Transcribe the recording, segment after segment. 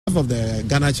Of the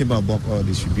Ghana Chamber of Bulk Oil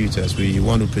Distributors, we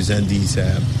want to present these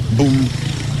boom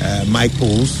mic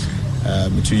poles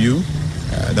to you,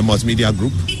 the multimedia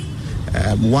group.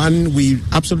 One, we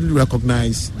absolutely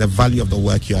recognize the value of the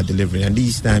work you are delivering, and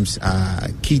these times are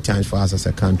key times for us as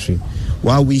a country.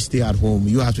 While we stay at home,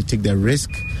 you have to take the risk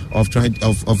of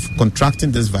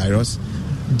contracting this virus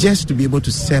just to be able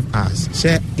to serve us,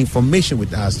 share information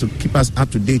with us, to keep us up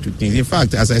to date with things. In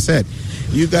fact, as I said,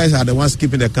 you guys are the ones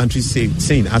keeping the country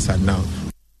sane as at now.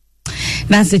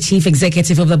 That's the Chief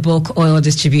Executive of the Bulk Oil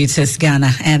Distributors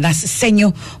Ghana, and that's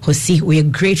Senyo Hosi. We are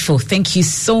grateful. Thank you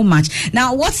so much.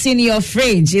 Now, what's in your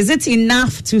fridge? Is it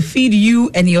enough to feed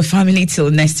you and your family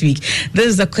till next week? This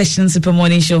is the question Super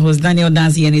Morning Show host Daniel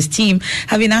Dazi and his team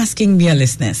have been asking their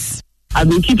listeners. I've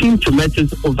been keeping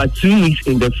tomatoes over 2 weeks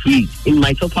in the fridge in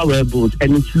my Tupperware bowls,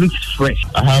 and it looks fresh.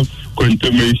 I have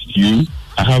contemporary stew,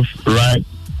 I have ripe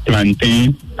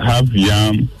plantain, I have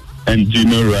yam and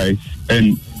Gino rice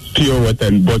and pure water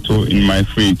and bottle in my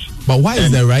fridge. But why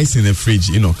is the rice in the fridge,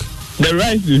 Enoch? The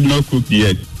rice is not cooked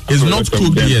yet. It's not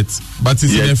cooked yet, but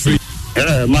it's in the fridge.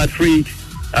 My fridge,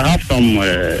 I have some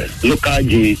local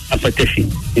gin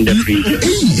apetition in the fridge.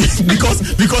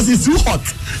 because it's too hot.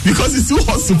 Because it's too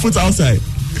hot to put outside.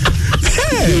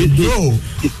 Hey, bro.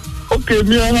 Okay,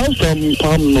 me, I have some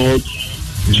palm nuts,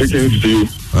 chicken stew.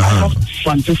 I have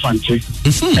fancy,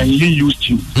 and you used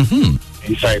to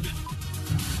inside.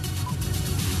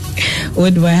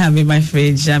 What do I have in my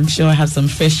fridge? I'm sure I have some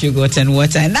fresh yogurt and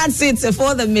water. And that's it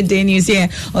for the midday news here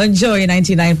on Joy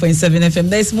 99.7 FM.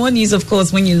 There's more news, of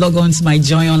course, when you log on to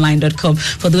myjoyonline.com.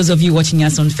 For those of you watching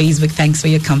us on Facebook, thanks for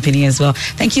your company as well.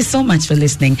 Thank you so much for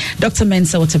listening. Dr.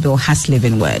 Mensa Otabil has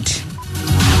living word.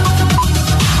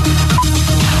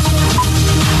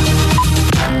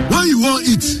 When you want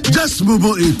it, just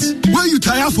Momo it. When you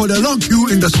tire for the long queue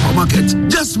in the supermarket,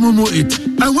 just Momo it.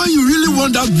 And when you really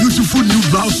want that beautiful new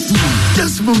blouse too,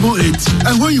 just Momo it.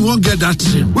 And when you won't get that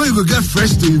trim, when you will get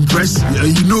fresh to impress,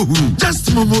 you know who,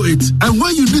 just Momo it. And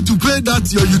when you need to pay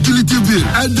that your utility bill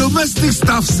and domestic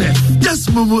staff set, just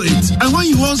Momo it. And when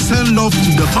you want send love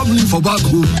to the family for back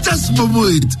home, just Momo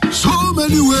it. So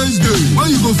many ways there. When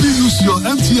you go use your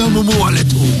MTN Momo wallet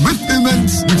or make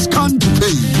payments with scan to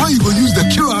pay. When you go use the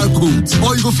QR code,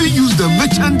 or you go use the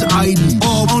merchant ID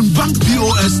or on bank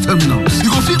POS terminals. You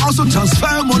go also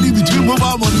transfer money between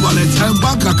mobile money wallet and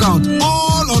bank account,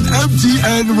 all on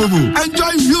MTN Momo.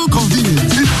 Enjoy real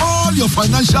convenience in all your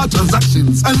financial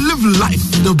transactions and live life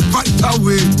the brighter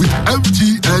way with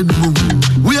MTN Momo.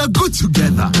 We are good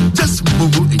together. Just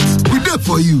Momo it. We're there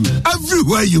for you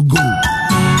everywhere you go.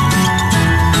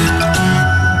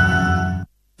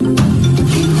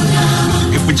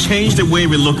 We change the way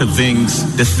we look at things,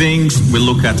 the things we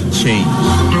look at change.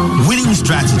 Winning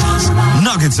strategies,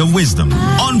 nuggets of wisdom,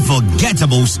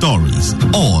 unforgettable stories,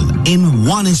 all in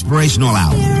one inspirational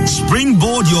hour.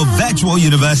 Springboard your virtual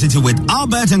university with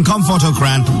Albert and Comfort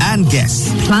Okran and guests.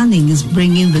 Planning is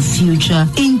bringing the future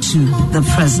into the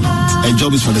present. A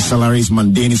job is for the salaries,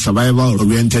 mundane, survival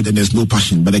oriented, and there's no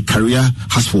passion. But a career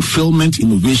has fulfillment,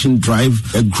 innovation, drive.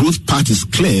 A growth path is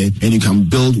clear, and you can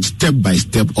build step by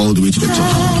step all the way to the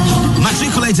top.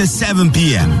 Matriculate at 7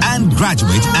 p.m. and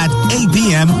graduate at 8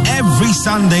 p.m. every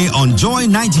Sunday on Joy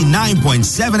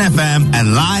 99.7 FM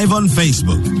and live on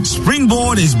Facebook.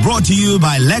 Springboard is brought to you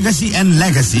by Legacy and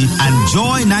Legacy and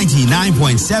Joy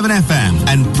 99.7 FM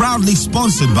and proudly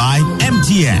sponsored by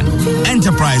MTN,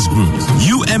 Enterprise Group,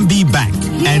 UMB Bank,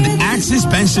 and Axis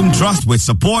Pension Trust with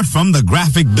support from the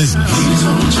graphic business.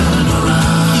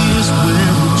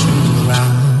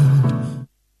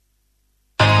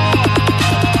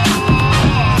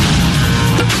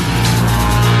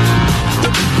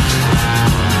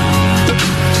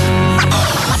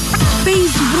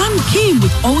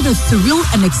 All the thrill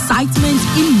and excitement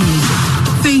in music.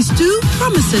 Phase 2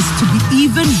 promises to be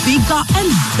even bigger and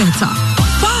better.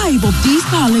 5 of these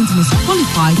talents must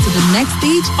qualify to the next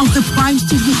stage of the Prime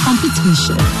Studio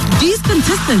competition. These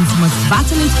contestants must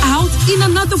battle it out in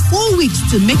another 4 weeks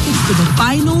to make it to the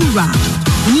final round.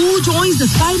 Who joins the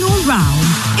final round?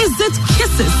 Is it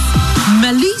Kisses,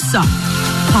 Melissa,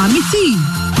 Pamiti,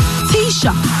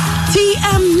 Tisha,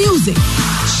 TM Music,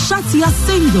 Shatia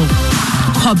Single,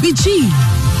 Hobby G,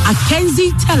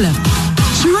 Akenzi Telem,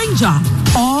 Stranger,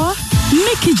 or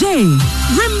Mickey J?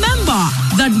 Remember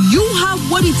that you have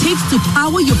what it takes to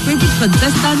power your favorite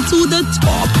contestant to the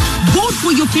top. Vote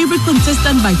for your favorite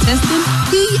contestant by testing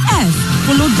PS,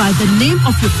 followed by the name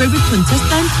of your favorite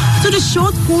contestant to the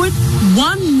short code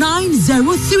 1903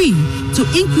 to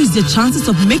increase your chances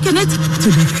of making it to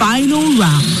the final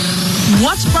round.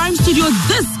 Watch Prime Studio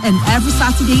this and every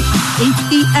Saturday at 8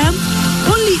 p.m.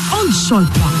 only on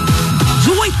Shortcut.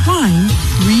 Joy Prime,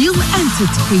 real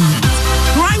entertainment.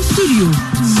 Prime Studio,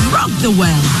 rock the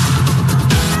world.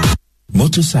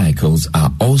 Motorcycles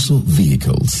are also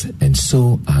vehicles and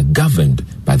so are governed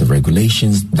by the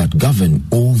regulations that govern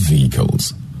all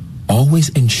vehicles. Always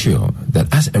ensure that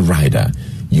as a rider,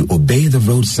 you obey the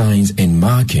road signs and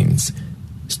markings,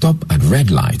 stop at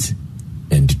red lights,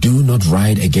 and do not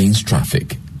ride against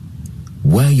traffic.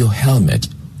 Wear your helmet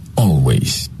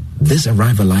always. This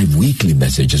Arrive Alive weekly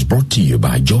message is brought to you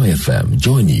by Joy FM,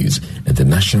 Joy News, and the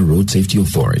National Road Safety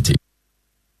Authority.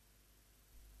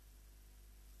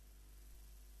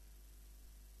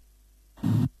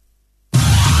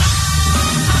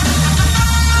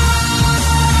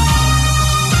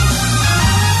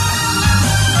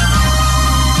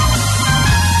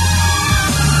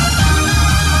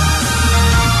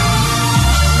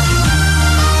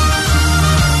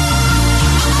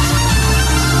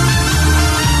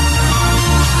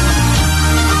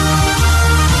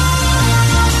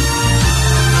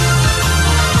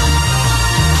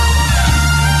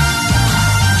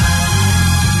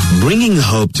 Bringing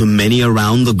hope to many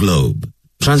around the globe,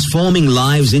 transforming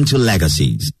lives into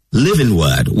legacies. Living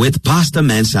Word with Pastor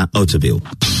Mensa Otabil.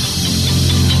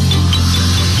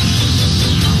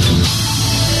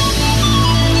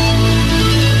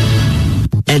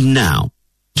 And now,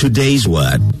 today's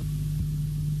word.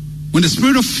 When the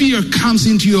spirit of fear comes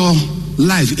into your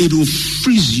life, it will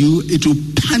freeze you, it will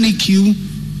panic you,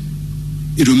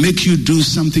 it will make you do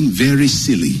something very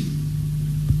silly.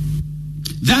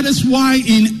 That is why,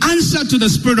 in answer to the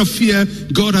spirit of fear,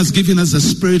 God has given us a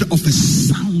spirit of a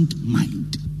sound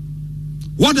mind.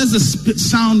 What does the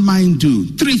sound mind do?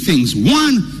 Three things.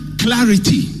 One,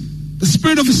 clarity. The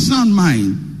spirit of a sound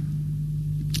mind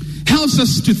helps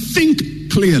us to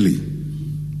think clearly,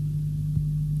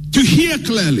 to hear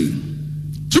clearly,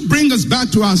 to bring us back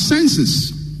to our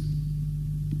senses,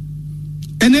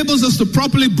 enables us to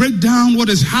properly break down what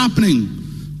is happening,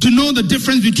 to know the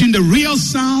difference between the real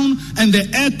sound and the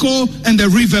echo and the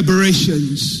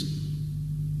reverberations.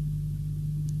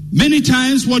 Many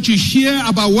times what you hear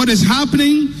about what is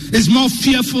happening is more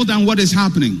fearful than what is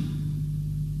happening.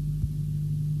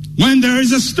 When there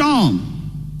is a storm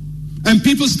and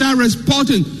people start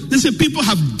reporting, they say people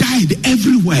have died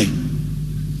everywhere.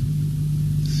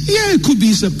 Yeah, it could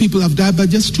be that people have died, but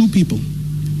just 2 people.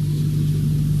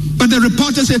 But the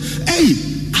reporter said, hey,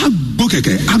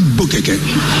 Abukeke.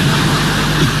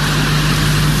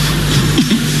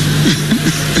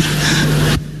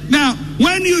 Now,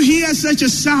 when you hear such a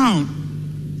sound,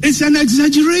 it's an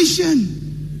exaggeration.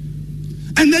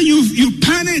 And then you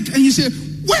panic and you say,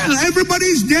 well,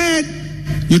 everybody's dead.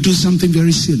 You do something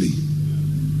very silly.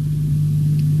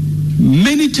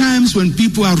 Many times when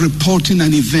people are reporting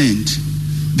an event,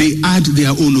 they add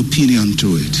their own opinion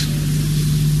to it.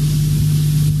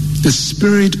 The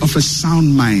spirit of a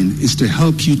sound mind is to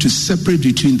help you to separate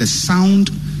between the sound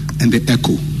and the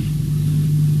echo,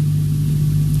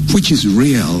 which is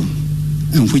real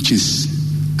and which is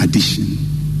addition.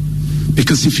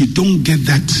 Because if you don't get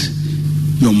that,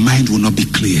 your mind will not be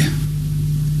clear.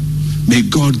 May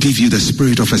God give you the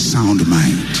spirit of a sound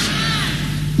mind.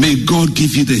 May God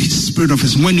give you the spirit of a...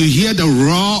 When you hear the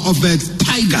roar of a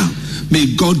tiger, may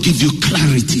God give you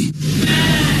clarity.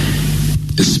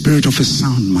 The spirit of a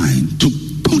sound mind to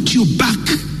put you back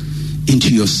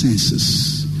into your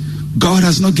senses. God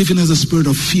has not given us a spirit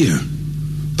of fear,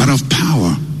 but of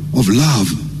power, of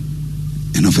love,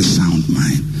 and of a sound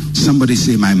mind. Somebody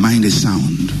say, my mind is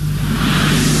sound.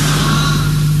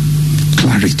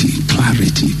 Clarity,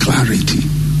 clarity, clarity,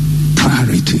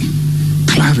 clarity,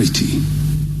 clarity.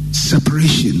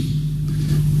 Separation.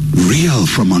 Real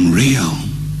from unreal.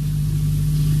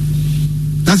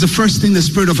 That's the first thing the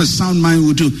spirit of a sound mind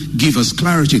will do, give us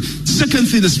clarity. Second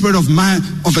thing the spirit of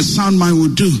a sound mind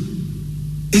will do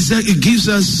is that it gives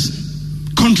us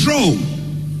control.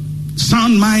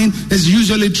 Sound mind is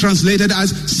usually translated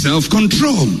as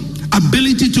self-control,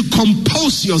 ability to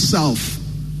compose yourself,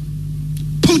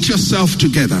 put yourself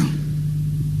together,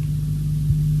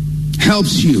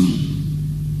 helps you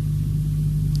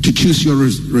to choose your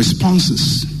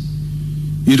responses.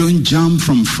 You don't jump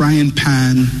from frying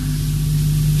pan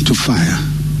to fire.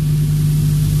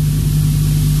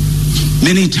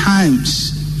 Many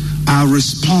times our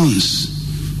response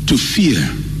to fear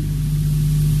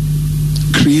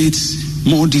creates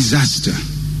more disaster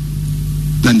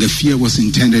than the fear was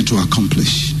intended to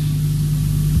accomplish.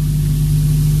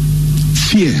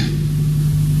 Fear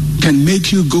can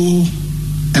make you go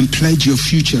and pledge your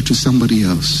future to somebody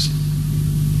else.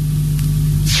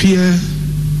 Fear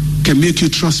can make you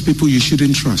trust people you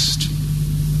shouldn't trust.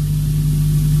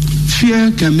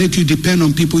 Fear can make you depend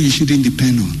on people you shouldn't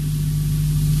depend on.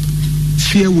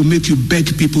 Fear will make you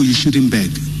beg people you shouldn't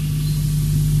beg.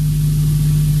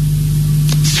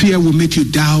 Fear will make you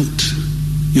doubt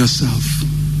yourself.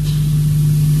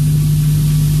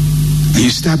 And you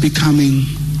start becoming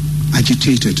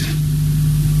agitated.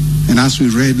 And as we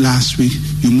read last week,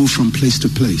 you move from place to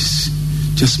place.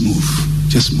 Just move,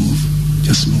 just move,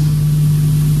 just move.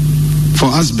 For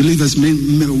us believers,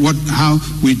 how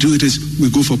we do it is we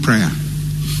go for prayer.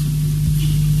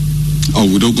 Or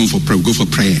we don't go for prayer, we go for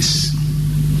prayers.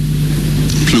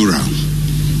 Plural.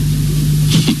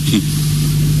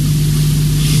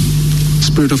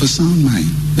 Spirit of a sound mind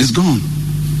is gone.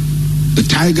 The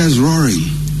tiger is roaring.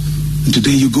 And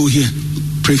today you go here,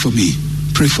 pray for me,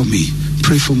 pray for me,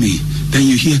 pray for me. Then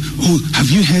you hear, oh, have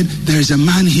you heard there is a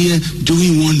man here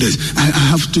doing wonders? I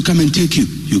have to come and take you.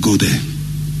 You go there.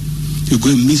 You go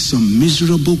and meet some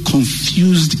miserable,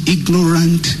 confused,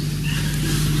 ignorant,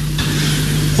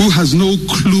 who has no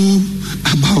clue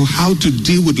about how to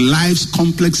deal with life's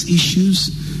complex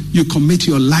issues. You commit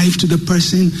your life to the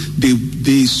person.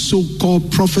 They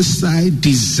so-called prophesy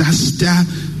disaster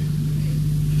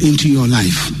into your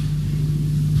life.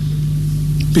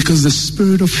 Because the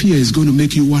spirit of fear is going to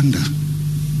make you wonder.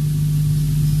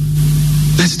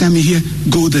 Next time you hear,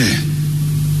 go there.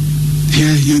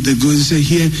 Here, they go and say,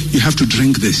 here, you have to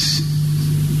drink this.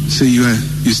 So you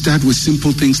start with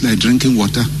simple things like drinking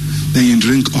water. Then you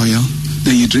drink oil.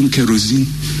 Then you drink kerosene.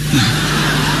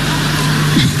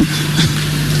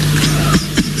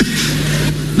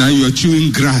 Now you are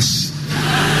chewing grass.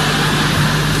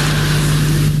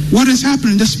 What is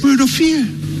happening? The spirit of fear.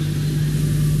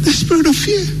 The spirit of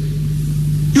fear.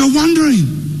 You're wandering.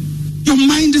 Your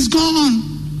mind is gone.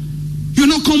 You're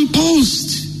not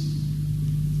composed.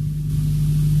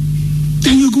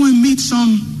 Then you go and meet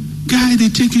some guy, they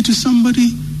take you to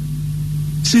somebody.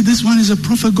 Say, this one is a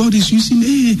prophet, God is using.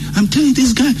 Hey, I'm telling you,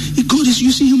 this guy, God is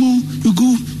using him all. You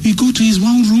go to his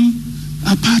one room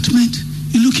apartment.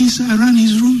 You look inside around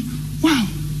his room. Wow.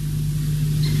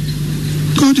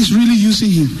 God is really using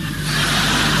him.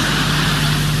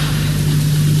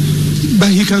 But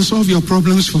he can solve your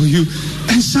problems for you.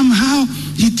 And somehow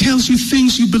he tells you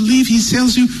things you believe. He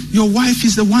tells you your wife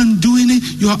is the one doing it.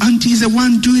 Your auntie is the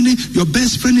one doing it. Your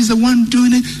best friend is the one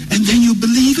doing it. And then you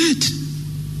believe it.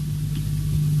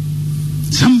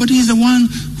 Somebody is the one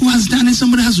who has done it.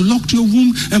 Somebody has locked your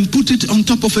womb and put it on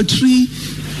top of a tree.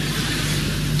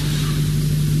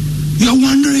 You're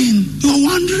wondering. You're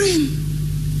wondering.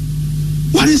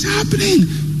 What is happening?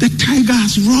 The tiger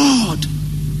has roared.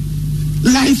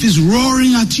 Life is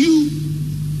roaring at you.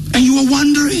 And you are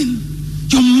wondering.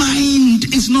 Your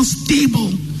mind is not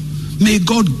stable. May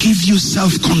God give you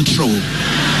self-control.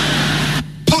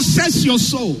 Possess your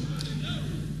soul.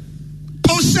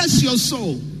 Possess your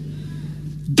soul.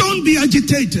 Don't be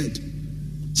agitated.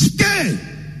 Stay.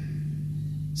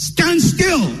 Stand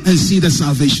still and see the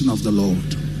salvation of the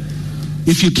Lord.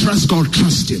 If you trust God,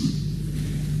 trust Him.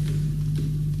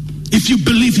 If you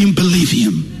believe Him, believe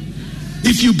Him.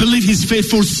 If you believe He's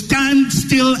faithful, stand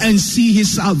still and see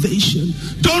His salvation.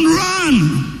 Don't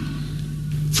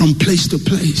run from place to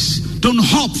place. Don't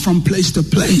hop from place to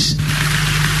place.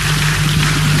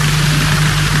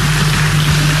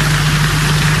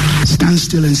 Stand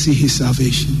still and see His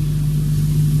salvation.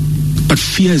 But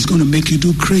fear is going to make you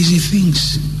do crazy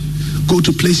things. Go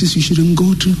to places you shouldn't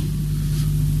go to.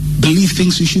 Believe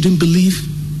things you shouldn't believe.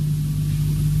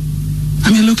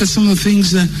 I mean, look at some of the things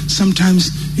that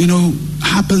sometimes,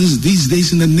 happens these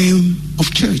days in the name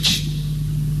of church.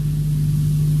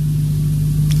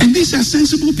 And these are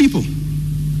sensible people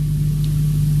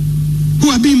who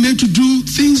are being made to do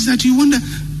things that you wonder,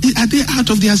 are they out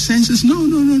of their senses? No.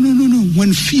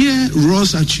 When fear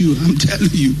roars at you, I'm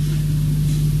telling you,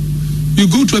 you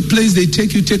go to a place, they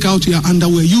take out your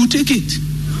underwear, you take it.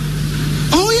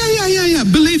 Oh, yeah.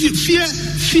 Believe it.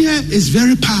 Fear is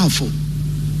very powerful.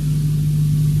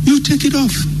 You take it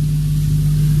off.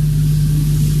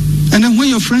 And then when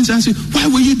your friends ask you, why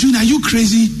were you doing that? Are you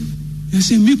crazy? You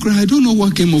say, Mikra, I don't know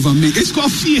what came over me. It's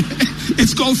called fear.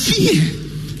 It's called fear.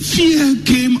 Fear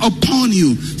came upon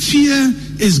you. Fear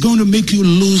is going to make you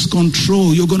lose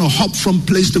control. You're going to hop from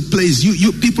place to place.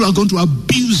 People are going to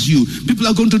abuse you. People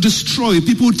are going to destroy you.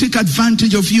 People will take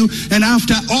advantage of you. And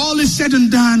after all is said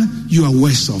and done, you are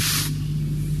worse off.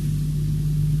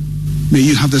 May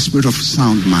you have the spirit of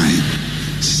sound mind.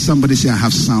 Somebody say, I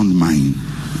have sound mind.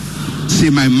 Say,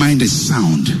 my mind is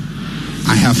sound.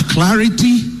 I have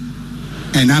clarity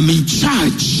and I'm in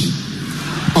charge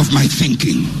of my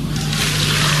thinking.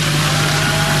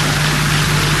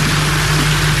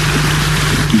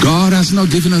 God has not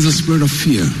given us a spirit of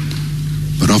fear,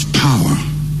 but of power,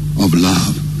 of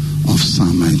love, of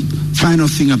sound mind. final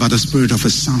thing about the spirit of a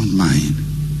sound mind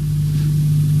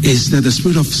is that the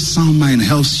spirit of sound mind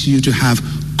helps you to have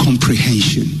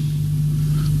comprehension.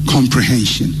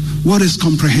 Comprehension. What is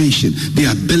comprehension? The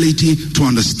ability to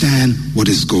understand what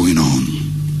is going on.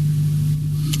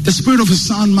 The spirit of a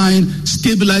sound mind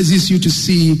stabilizes you to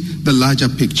see the larger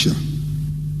picture,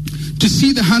 to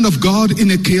see the hand of God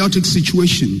in a chaotic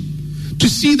situation, to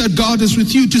see that God is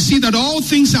with you, to see that all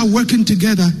things are working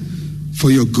together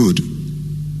for your good.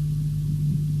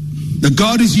 That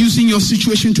God is using your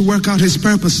situation to work out his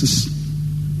purposes.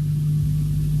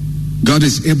 God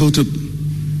is able to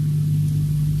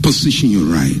position you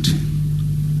right.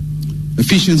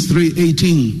 Ephesians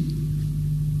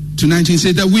 3:18-19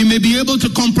 said that we may be able to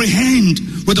comprehend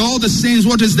with all the saints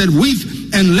what is that width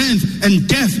and length and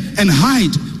depth and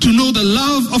height, to know the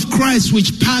love of Christ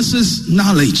which passes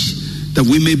knowledge, that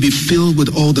we may be filled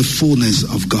with all the fullness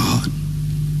of God.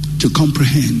 To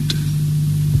comprehend.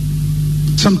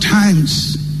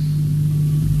 Sometimes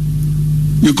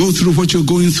you go through what you're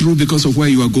going through because of where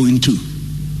you are going to.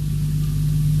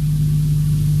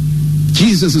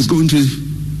 Jesus is going to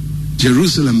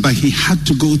Jerusalem, but he had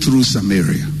to go through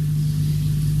Samaria.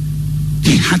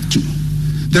 He had to.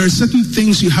 There are certain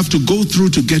things you have to go through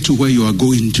to get to where you are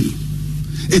going to.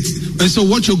 And so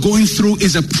what you're going through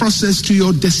is a process to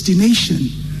your destination.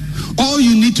 All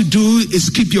you need to do is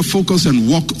keep your focus and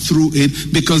walk through it,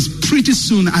 because pretty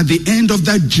soon at the end of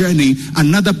that journey,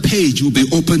 another page will be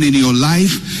open in your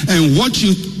life, and what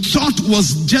you thought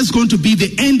was just going to be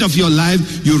the end of your life,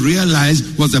 you realize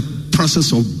was a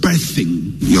process of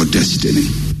birthing your destiny.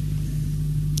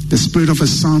 The spirit of a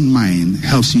sound mind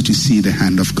helps you to see the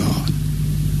hand of God,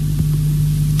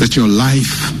 that your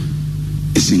life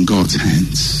is in God's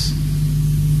hands,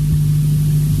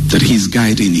 that he's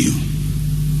guiding you,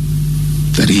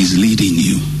 that he's leading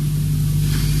you,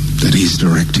 that he's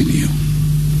directing you.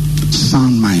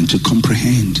 Sound mind, to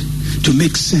comprehend, to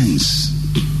make sense.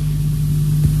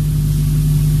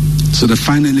 So that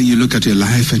finally you look at your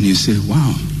life and you say,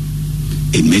 wow,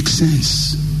 it makes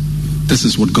sense. This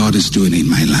is what God is doing in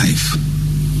my life.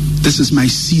 This is my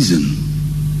season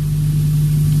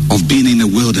of being in the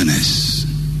wilderness.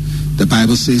 The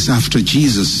Bible says after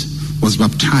Jesus was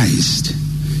baptized,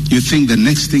 you think the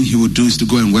next thing he would do is to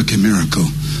go and work a miracle,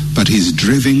 but he's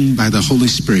driven by the Holy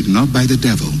Spirit, not by the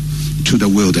devil, to the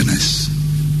wilderness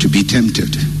to be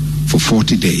tempted for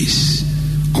 40 days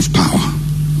of power.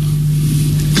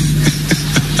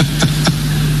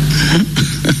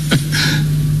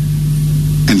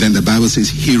 And then the Bible says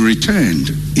he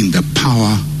returned in the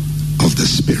power of the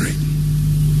Spirit.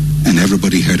 And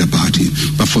everybody heard about him.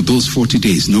 But for those 40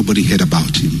 days, nobody heard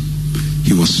about him.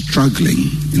 He was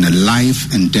struggling in a life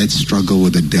and death struggle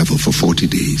with the devil for 40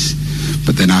 days.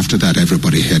 But then after that,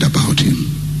 everybody heard about him.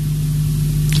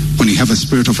 When you have a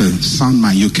spirit of a sound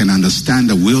mind, you can understand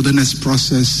the wilderness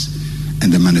process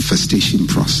and the manifestation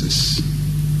process.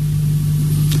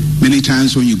 Many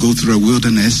times when you go through a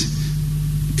wilderness,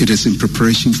 it is in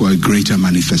preparation for a greater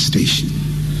manifestation.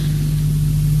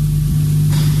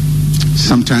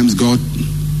 Sometimes God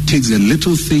takes a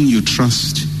little thing you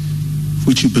trust,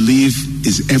 which you believe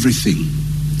is everything,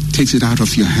 takes it out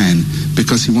of your hand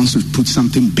because he wants to put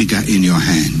something bigger in your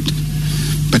hand.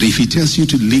 But if he tells you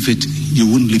to leave it, you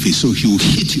won't leave it. So he will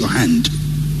hit your hand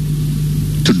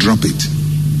to drop it.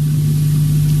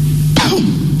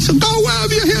 Boom! So God, where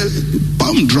have you here?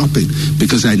 Boom! Drop it.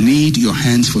 Because I need your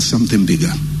hands for something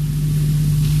bigger.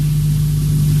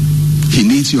 He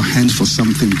needs your hands for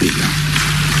something bigger.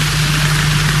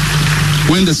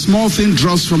 When the small thing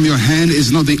drops from your hand, is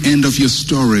not the end of your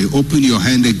story. Open your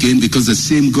hand again, because the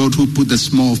same God who put the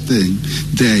small thing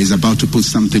there is about to put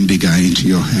something bigger into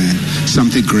your hand,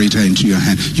 something greater into your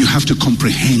hand. You have to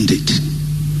comprehend it.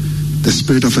 The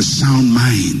spirit of a sound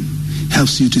mind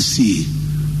helps you to see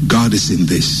God is in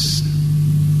this.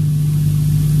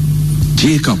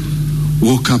 Jacob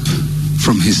woke up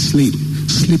from his sleep,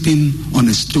 sleeping on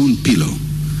a stone pillow.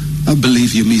 I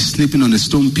believe you mean sleeping on a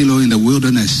stone pillow in the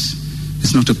wilderness.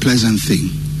 It's not a pleasant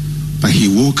thing. But he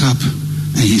woke up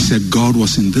and he said, God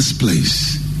was in this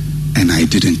place and I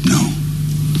didn't know.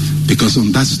 Because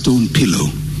on that stone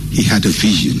pillow, he had a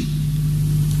vision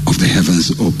of the heavens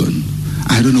open.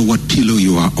 I don't know what pillow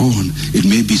you are on. It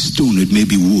may be stone, it may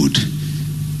be wood.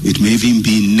 It may even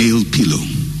be nail pillow.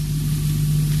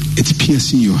 It's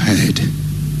piercing your head.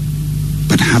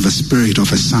 But have a spirit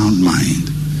of a sound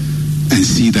mind and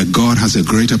see that God has a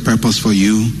greater purpose for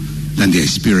you than the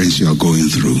experience you are going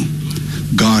through.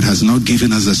 God has not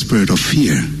given us a spirit of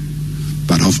fear,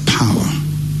 but of power,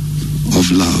 of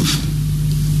love,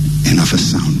 and of a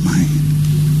sound mind.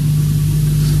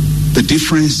 The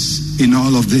difference in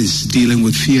all of this, dealing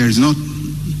with fear, is not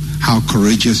how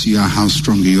courageous you are, how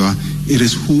strong you are. It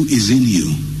is who is in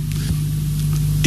you.